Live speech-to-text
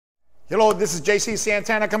Hello, this is JC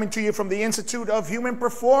Santana coming to you from the Institute of Human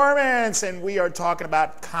Performance, and we are talking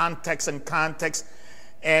about context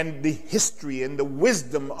and the history and the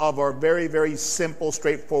wisdom of our very, very simple,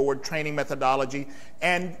 straightforward training methodology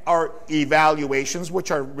and our evaluations,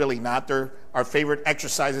 which are really not. They're our favorite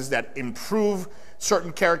exercises that improve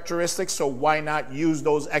certain characteristics, so why not use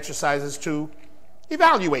those exercises to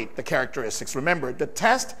evaluate the characteristics? Remember, the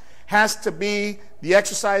test has to be the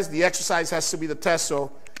exercise has to be the test,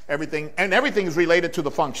 so everything is related to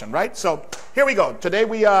the function, right? So here we go. Today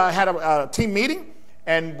we had a team meeting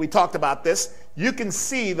and we talked about this. You can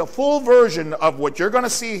see the full version of what you're going to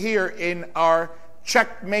see here in our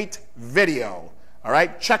checkmate video. All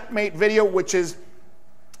right, checkmate video, which is,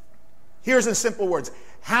 here's in simple words,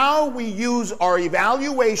 how we use our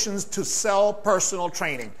evaluations to sell personal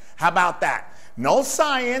training. How about that? No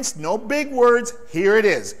science, no big words, here it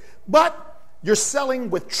is. But you're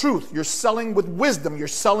selling with truth, you're selling with wisdom, you're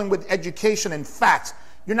selling with education and facts.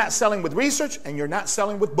 You're not selling with research and you're not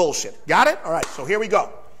selling with bullshit. Got it? All right, so here we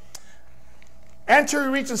go.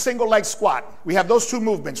 Anterior reach and single leg squat. We have those two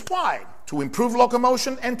movements. Why? To improve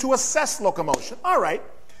locomotion and to assess locomotion. All right,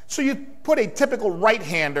 so you put a typical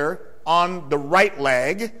right-hander on the right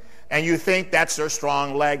leg and you think that's their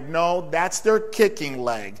strong leg. No, that's their kicking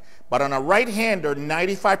leg. But on a right-hander,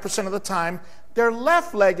 95% of the time, their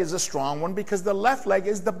left leg is a strong one because the left leg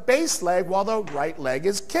is the base leg while the right leg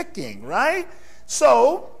is kicking, right?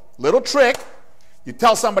 So, little trick, you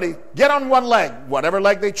tell somebody, get on one leg, whatever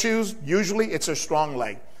leg they choose, usually it's a strong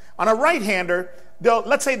leg. On a right-hander,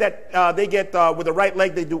 let's say that they get, with the right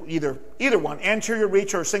leg, they do either one, anterior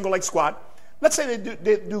reach or single leg squat. Let's say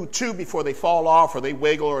they do two before they fall off or they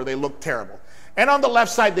wiggle or they look terrible. And on the left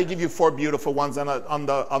side, they give you 4 beautiful ones. On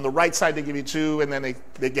the right side, they give you 2, and then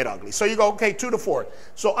they get ugly. So you go, okay, 2 to 4.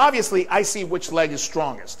 So obviously, I see which leg is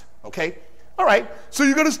strongest, okay? All right, so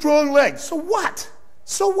you got a strong leg. So what?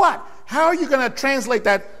 So what? How are you going to translate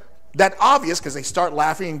that obvious, because they start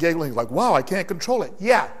laughing and giggling, like, wow, I can't control it.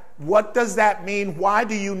 Yeah, what does that mean? Why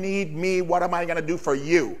do you need me? What am I going to do for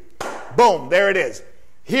you? Boom, there it is.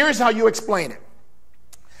 Here's how you explain it.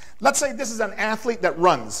 Let's say this is an athlete that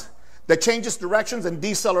runs, that changes directions and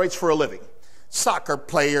decelerates for a living. Soccer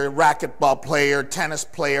player, racquetball player, tennis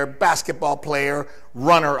player, basketball player,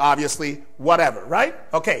 runner, obviously, whatever, right?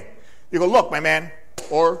 Okay, you go, look, my man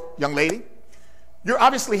or young lady, you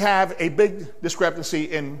obviously have a big discrepancy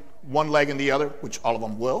in one leg and the other, which all of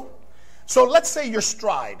them will. So let's say your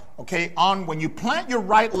stride, okay, when you plant your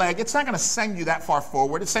right leg, it's not going to send you that far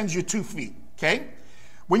forward. It sends you 2 feet, okay?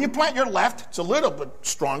 When you plant your left, it's a little bit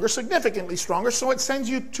stronger, significantly stronger, so it sends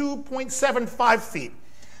you 2.75 feet.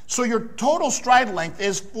 So your total stride length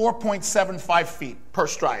is 4.75 feet per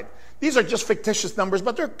stride. These are just fictitious numbers,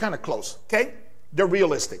 but they're kind of close, okay? They're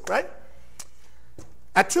realistic, right?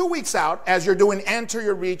 At 2 weeks out, as you're doing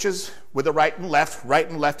anterior reaches with the right and left,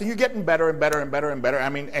 and you're getting better and better and better and better, I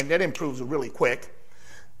mean, and it improves really quick.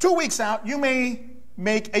 2 weeks out, you may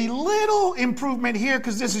make a little improvement here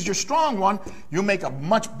because this is your strong one. You make a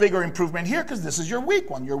much bigger improvement here because this is your weak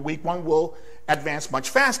one. Your weak one will advance much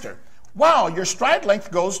faster. Wow, your stride length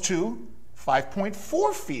goes to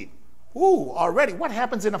 5.4 feet. Ooh, already. What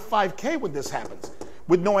happens in a 5K when this happens?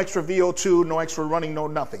 With no extra VO2, no extra running, no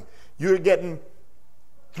nothing. You're getting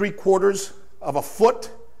 3/4 of a foot,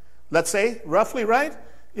 let's say, roughly, right?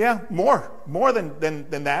 Yeah, more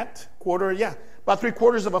than that. Quarter, yeah. About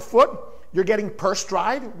 3/4 of a foot. You're getting per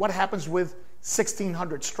stride. What happens with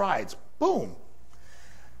 1,600 strides? Boom.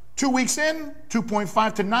 2 weeks in,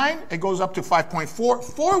 2.5 to 9. It goes up to 5.4.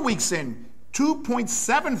 4 weeks in,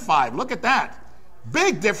 2.75. Look at that.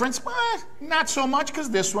 Big difference. Not so much because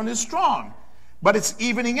this one is strong. But it's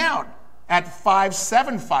evening out at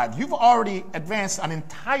 5.75. You've already advanced an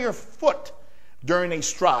entire foot during a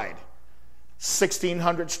stride.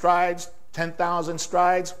 1,600 strides, 10,000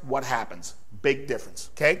 strides. What happens? Big difference,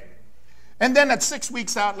 okay? And then at 6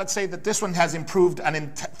 weeks out, let's say that this one has improved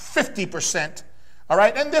 50%, all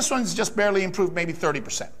right? And this one's just barely improved maybe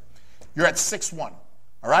 30%. You're at 6.1,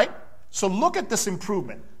 all right? So look at this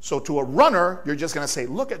improvement. So to a runner, you're just going to say,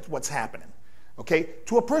 look at what's happening, okay?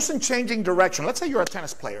 To a person changing direction, let's say you're a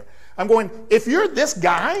tennis player. I'm going, if you're this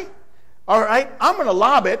guy, all right, I'm going to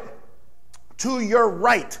lob it to your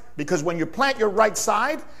right because when you plant your right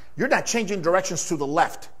side, you're not changing directions to the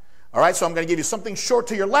left. All right, so I'm going to give you something short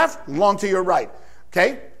to your left, long to your right.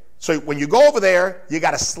 Okay? So when you go over there, you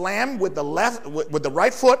got to slam with the left, with the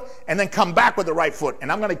right foot, and then come back with the right foot. And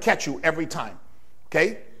I'm going to catch you every time.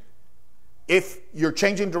 Okay? If you're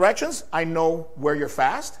changing directions, I know where you're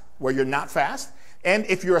fast, where you're not fast. And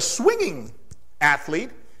if you're a swinging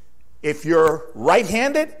athlete, if you're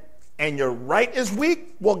right-handed and your right is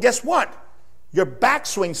weak, well, guess what? Your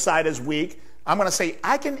backswing side is weak. I'm going to say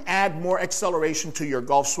I can add more acceleration to your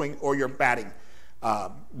golf swing or your batting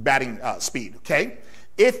speed, okay?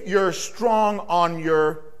 If you're strong on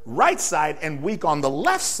your right side and weak on the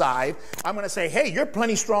left side, I'm going to say, hey, you're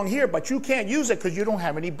plenty strong here, but you can't use it because you don't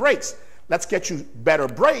have any brakes. Let's get you better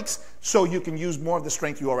brakes so you can use more of the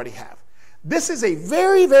strength you already have. This is a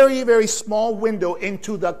very, very, very small window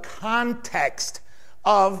into the context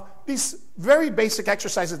of these very basic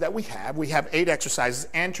exercises that we have. We have 8 exercises: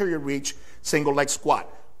 anterior reach, single leg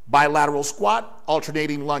squat, bilateral squat,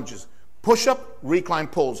 alternating lunges, push-up, recline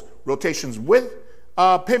pulls, rotations with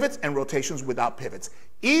pivots and rotations without pivots.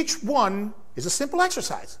 Each one is a simple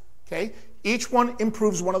exercise, okay? Each one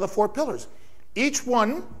improves one of the 4 pillars. Each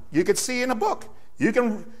one you could see in a book. You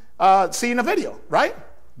can see in a video, right?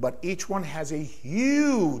 But each one has a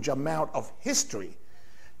huge amount of history,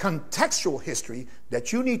 contextual history,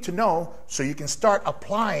 that you need to know so you can start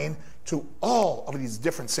applying to all of these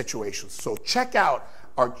different situations. So check out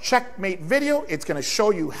our checkmate video. It's going to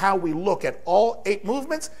show you how we look at all 8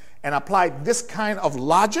 movements and apply this kind of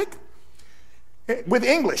logic with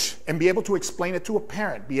English and be able to explain it to a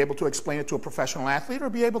parent, be able to explain it to a professional athlete, or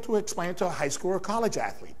be able to explain it to a high school or college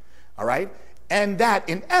athlete, all right? And that,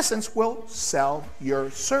 in essence, will sell your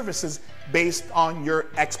services based on your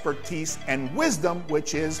expertise and wisdom,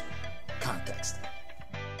 which is context.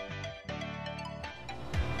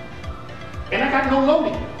 And I got no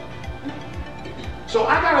loading. So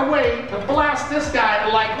I got a way to blast this guy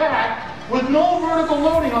like that with no vertical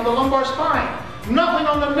loading on the lumbar spine. Nothing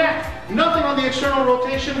on the neck, nothing on the external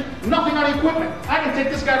rotation, nothing on equipment. I can take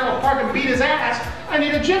this guy to a park and beat his ass. I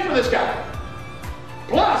need a gym for this guy.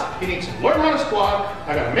 Plus, he needs to learn how to squat.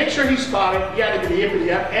 I gotta make sure he's spotted, yada yada yada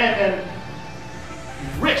yada, and then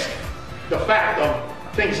risk the fact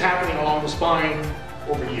of things happening along the spine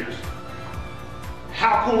over years.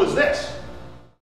 How cool is this?